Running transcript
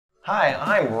Hi,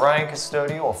 I'm Ryan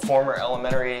Custodio, a former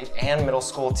elementary and middle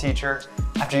school teacher.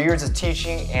 After years of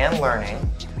teaching and learning,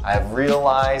 I've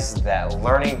realized that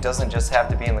learning doesn't just have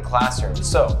to be in the classroom.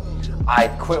 So, I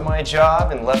quit my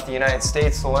job and left the United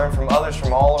States to learn from others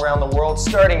from all around the world,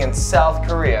 starting in South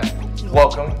Korea.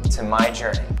 Welcome to my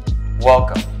journey.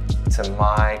 Welcome to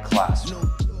my classroom.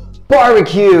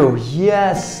 Barbecue!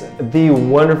 Yes, the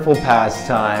wonderful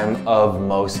pastime of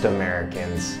most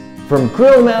Americans. From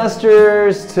grill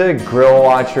masters to grill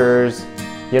watchers,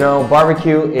 you know,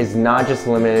 barbecue is not just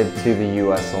limited to the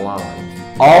US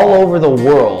alone. All over the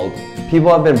world, people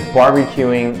have been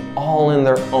barbecuing all in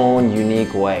their own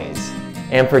unique ways.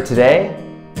 And for today,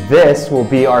 this will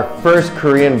be our first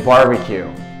Korean barbecue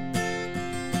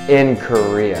in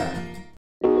Korea.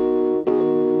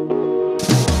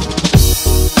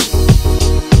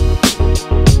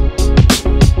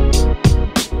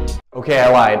 Okay, I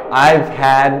lied. I've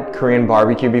had Korean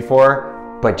barbecue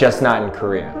before, but just not in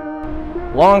Korea.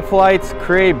 Long flights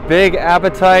create big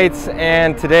appetites,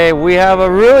 and today we have a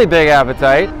really big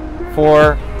appetite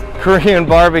for Korean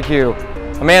barbecue.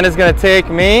 Amanda's gonna take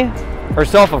me,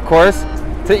 herself of course,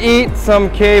 to eat some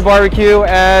KBBQ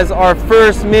as our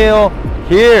first meal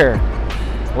here.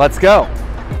 Let's go.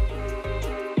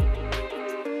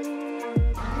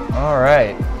 All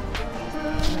right.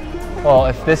 Well,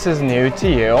 if this is new to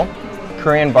you,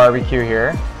 Korean barbecue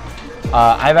here.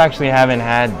 I've actually haven't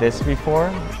had this before.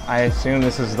 I assume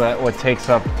this is what takes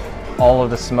up all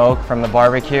of the smoke from the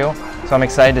barbecue. So I'm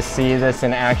excited to see this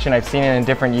in action. I've seen it in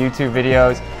different YouTube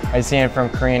videos. I've seen it from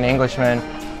Korean Englishmen.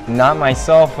 Not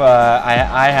myself,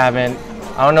 I haven't.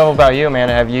 I don't know about you,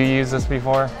 Amanda. Have you used this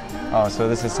before? Oh, so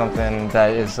this is something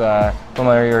that is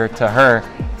familiar to her.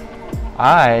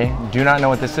 I do not know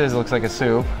what this is. It looks like a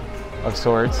soup of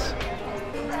sorts.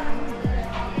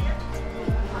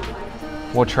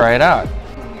 We'll try it out.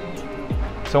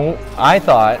 So I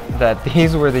thought that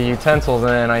these were the utensils, and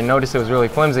then I noticed it was really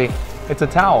flimsy. It's a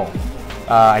towel,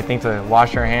 I think, to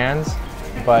wash your hands,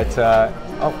 but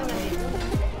oh,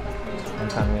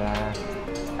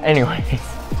 anyways,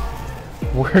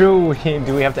 where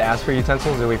do we have to ask for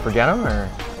utensils? Did we forget them, or?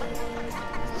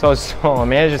 So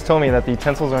Amanda just told me that the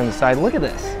utensils are on the side. Look at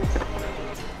this.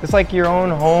 It's like your own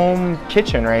home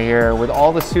kitchen right here with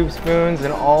all the soup spoons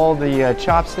and all the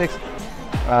chopsticks.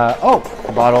 Oh,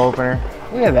 bottle opener.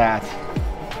 Look at that.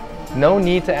 No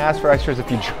need to ask for extras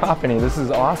if you drop any. This is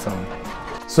awesome.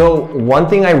 So one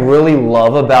thing I really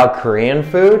love about Korean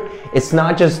food, it's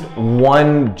not just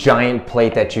one giant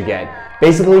plate that you get.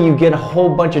 Basically, you get a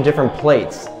whole bunch of different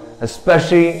plates,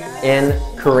 especially in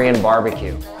Korean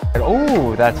barbecue.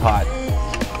 Oh, that's hot.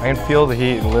 I can feel the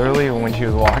heat. Literally, when she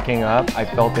was walking up, I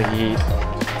felt the heat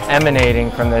emanating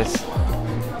from this.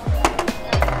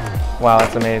 Wow,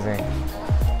 that's amazing.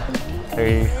 There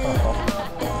you go.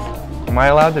 Am I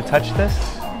allowed to touch this?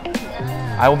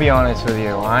 I will be honest with you,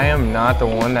 I am not the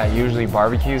one that usually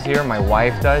barbecues here. My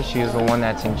wife does. She is the one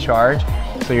that's in charge.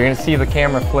 So you're gonna see the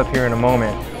camera flip here in a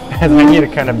moment as I need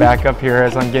to kind of back up here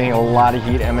as I'm getting a lot of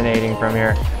heat emanating from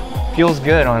here. Feels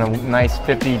good on a nice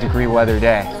 50-degree weather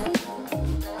day.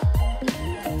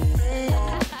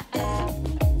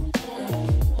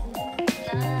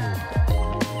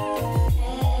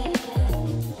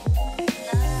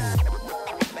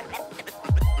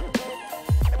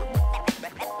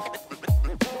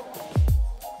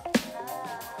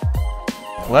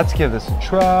 Let's give this a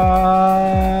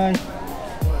try.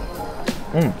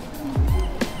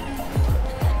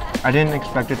 I didn't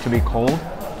expect it to be cold,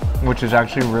 which is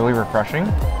actually really refreshing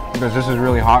because this is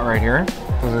really hot right here.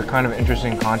 There's a kind of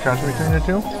interesting contrast between the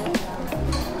two.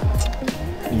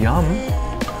 Yum.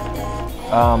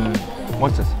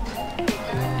 What's this?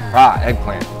 Ah,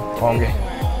 eggplant. Okay.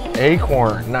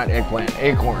 Acorn, not eggplant,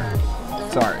 acorn.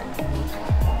 Sorry.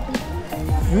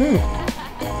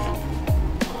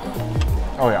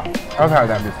 Oh yeah, I've had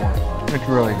that before. It's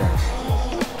really good.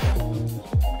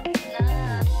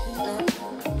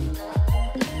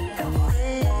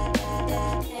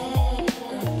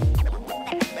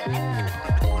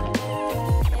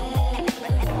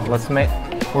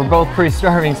 We're both pretty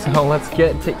starving, so let's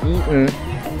get to eating.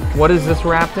 What is this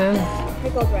wrapped in?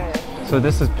 Pickled radish. So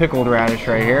this is pickled radish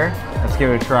right here. Let's give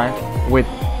it a try with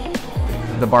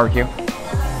the barbecue.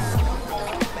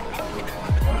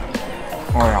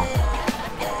 Oh yeah.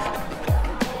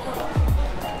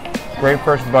 Great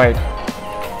first bite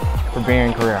for being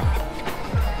in Korea.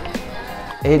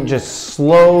 It just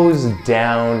slows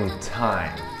down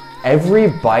time. Every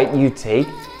bite you take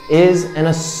is an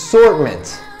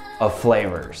assortment of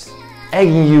flavors,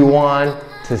 egging you on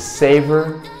to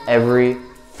savor every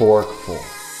forkful.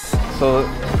 So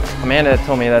Amanda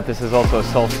told me that this is also a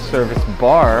self-service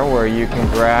bar where you can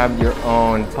grab your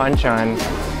own panchan,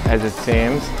 as it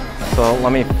seems. So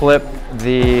let me flip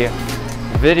the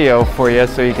video for you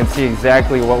so you can see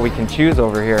exactly what we can choose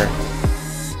over here.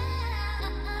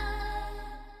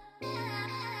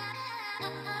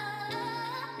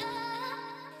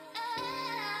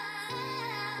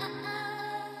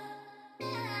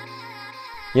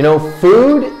 You know,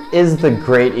 food is the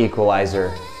great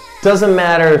equalizer. Doesn't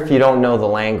matter if you don't know the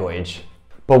language.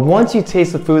 But once you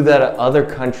taste the food that other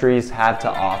countries have to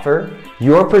offer,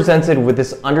 you're presented with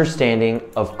this understanding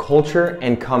of culture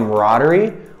and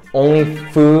camaraderie only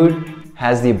food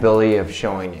has the ability of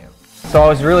showing you. So I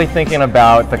was really thinking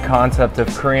about the concept of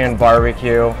Korean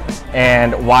barbecue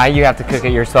and why you have to cook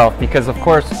it yourself, because of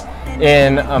course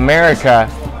in America,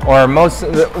 or most,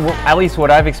 at least what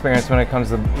I've experienced when it comes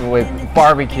to with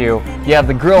barbecue, you have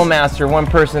the grill master, one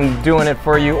person doing it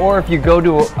for you, or if you go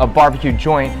to a barbecue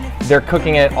joint, they're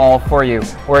cooking it all for you.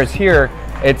 Whereas here,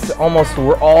 it's almost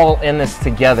we're all in this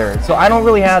together. So I don't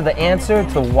really have the answer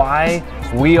to why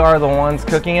we are the ones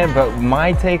cooking it, but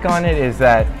my take on it is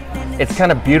that it's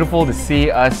kind of beautiful to see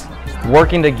us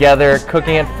working together,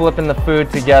 cooking it, flipping the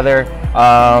food together,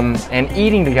 and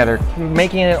eating together,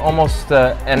 making it almost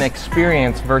an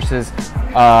experience versus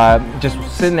just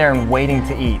sitting there and waiting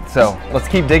to eat. So let's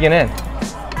keep digging in.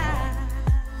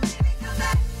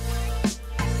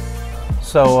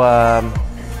 So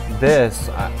this,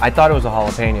 I thought it was a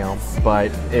jalapeno,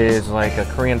 but it is like a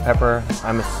Korean pepper,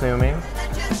 I'm assuming,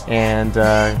 and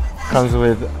comes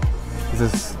with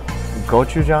this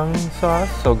gochujang sauce.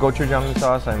 So gochujang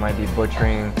sauce, I might be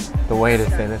butchering the way to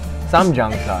say this.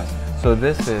 Samjang sauce. So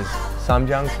this is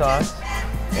samjang sauce,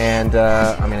 and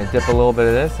I'm gonna dip a little bit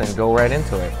of this and go right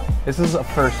into it. This is a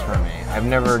first for me. I've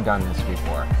never done this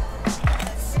before.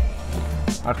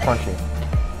 That's crunchy.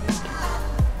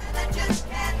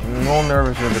 I'm a little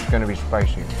nervous if it's gonna be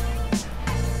spicy. It's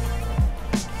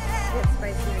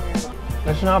spicy.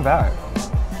 It's not bad.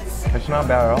 It's not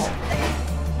bad at all.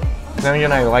 Then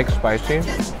again, I like spicy,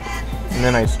 and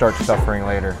then I start suffering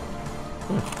later.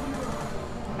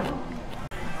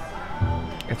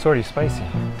 It's already spicy.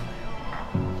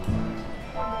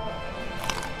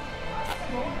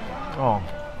 Oh.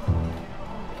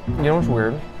 You know what's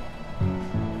weird?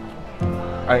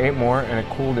 I ate more and it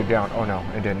cooled it down. Oh no,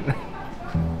 it didn't.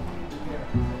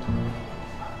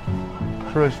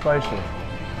 It's really spicy.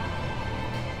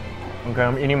 Okay,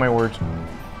 I'm eating my words.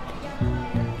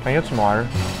 Can I get some water?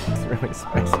 It's really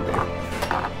spicy, babe.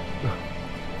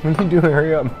 What are you doing?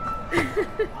 Hurry up.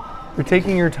 You're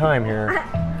taking your time here.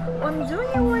 I'm doing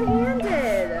it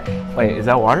one-handed. Wait, is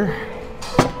that water?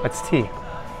 That's tea.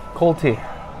 Cold tea.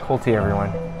 Cold tea,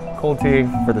 everyone. Cold tea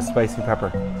for the spicy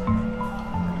pepper.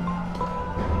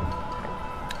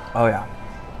 Oh yeah.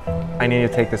 I need to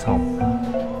take this home.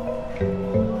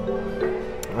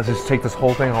 Let's just take this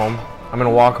whole thing home. I'm gonna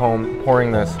walk home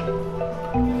pouring this.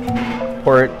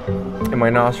 Pour it in my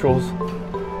nostrils,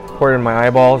 pour it in my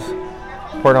eyeballs,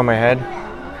 pour it on my head.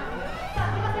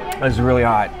 It's really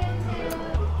hot.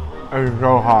 It's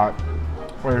so hot.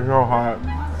 It's so hot.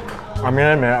 I'm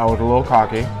gonna admit I was a little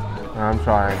cocky, and I'm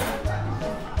sorry.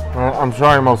 I'm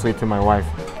sorry mostly to my wife.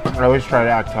 I always try to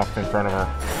act tough in front of her.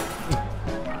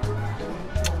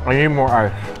 I need more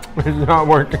ice. It's not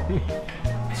working.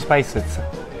 Spice,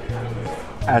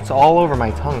 it's all over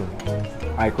my tongue.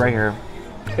 Like right here.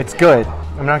 It's good.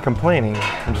 I'm not complaining.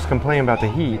 I'm just complaining about the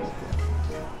heat.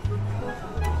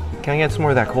 Can I get some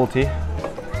more of that cold tea?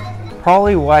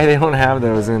 Probably why they don't have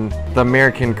those in the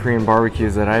American Korean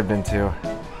barbecues that I've been to.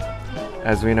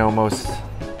 As we know, most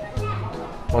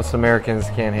Americans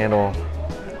can't handle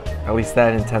at least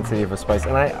that intensity of a spice.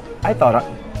 And I thought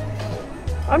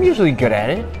I'm usually good at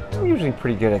it. I'm usually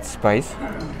pretty good at spice.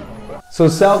 So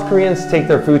South Koreans take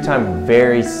their food time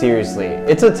very seriously.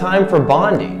 It's a time for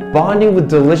bonding. Bonding with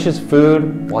delicious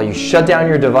food while you shut down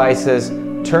your devices,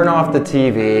 turn off the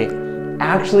TV,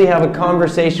 actually have a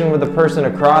conversation with the person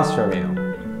across from you.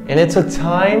 And it's a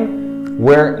time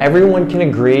where everyone can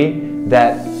agree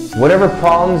that whatever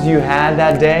problems you had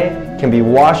that day can be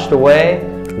washed away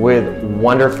with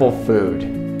wonderful food.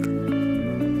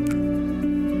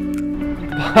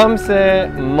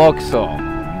 Pamse Mokso.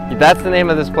 That's the name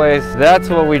of this place. That's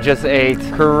what we just ate.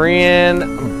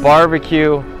 Korean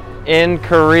barbecue in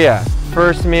Korea.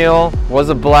 first meal was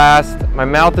a blast. My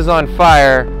mouth is on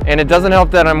fire, and it doesn't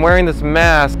help that I'm wearing this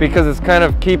mask because it's kind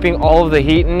of keeping all of the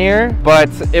heat in here, but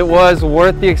it was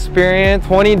worth the experience.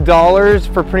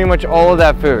 $20 for pretty much all of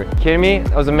that food. Kidding me?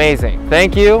 That was amazing.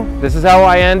 Thank you. This is how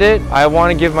I end it. I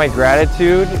want to give my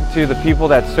gratitude to the people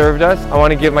that served us. I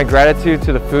want to give my gratitude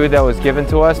to the food that was given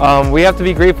to us. We have to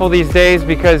be grateful these days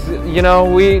because, you know,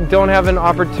 we don't have an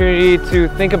opportunity to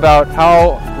think about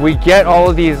how we get all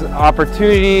of these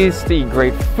opportunities to eat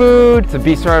great food, to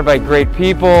be surrounded by great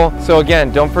people. So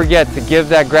again, don't forget to give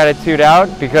that gratitude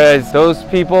out, because those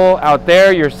people out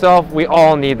there, yourself, we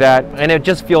all need that, and it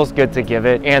just feels good to give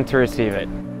it and to receive it.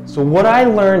 So what I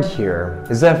learned here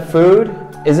is that food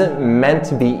isn't meant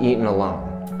to be eaten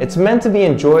alone. It's meant to be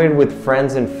enjoyed with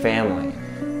friends and family,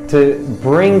 to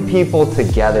bring people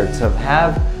together, to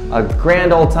have a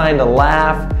grand old time, to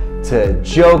laugh, to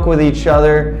joke with each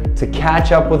other, to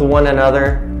catch up with one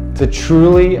another, to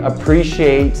truly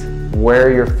appreciate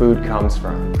where your food comes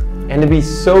from, and to be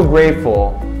so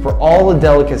grateful for all the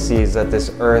delicacies that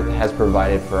this earth has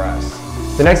provided for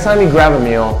us. The next time you grab a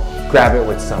meal, grab it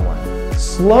with someone.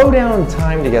 Slow down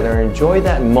time together and enjoy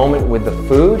that moment with the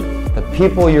food, the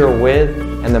people you're with,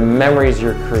 and the memories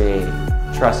you're creating.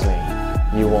 Trust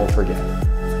me, you won't forget it.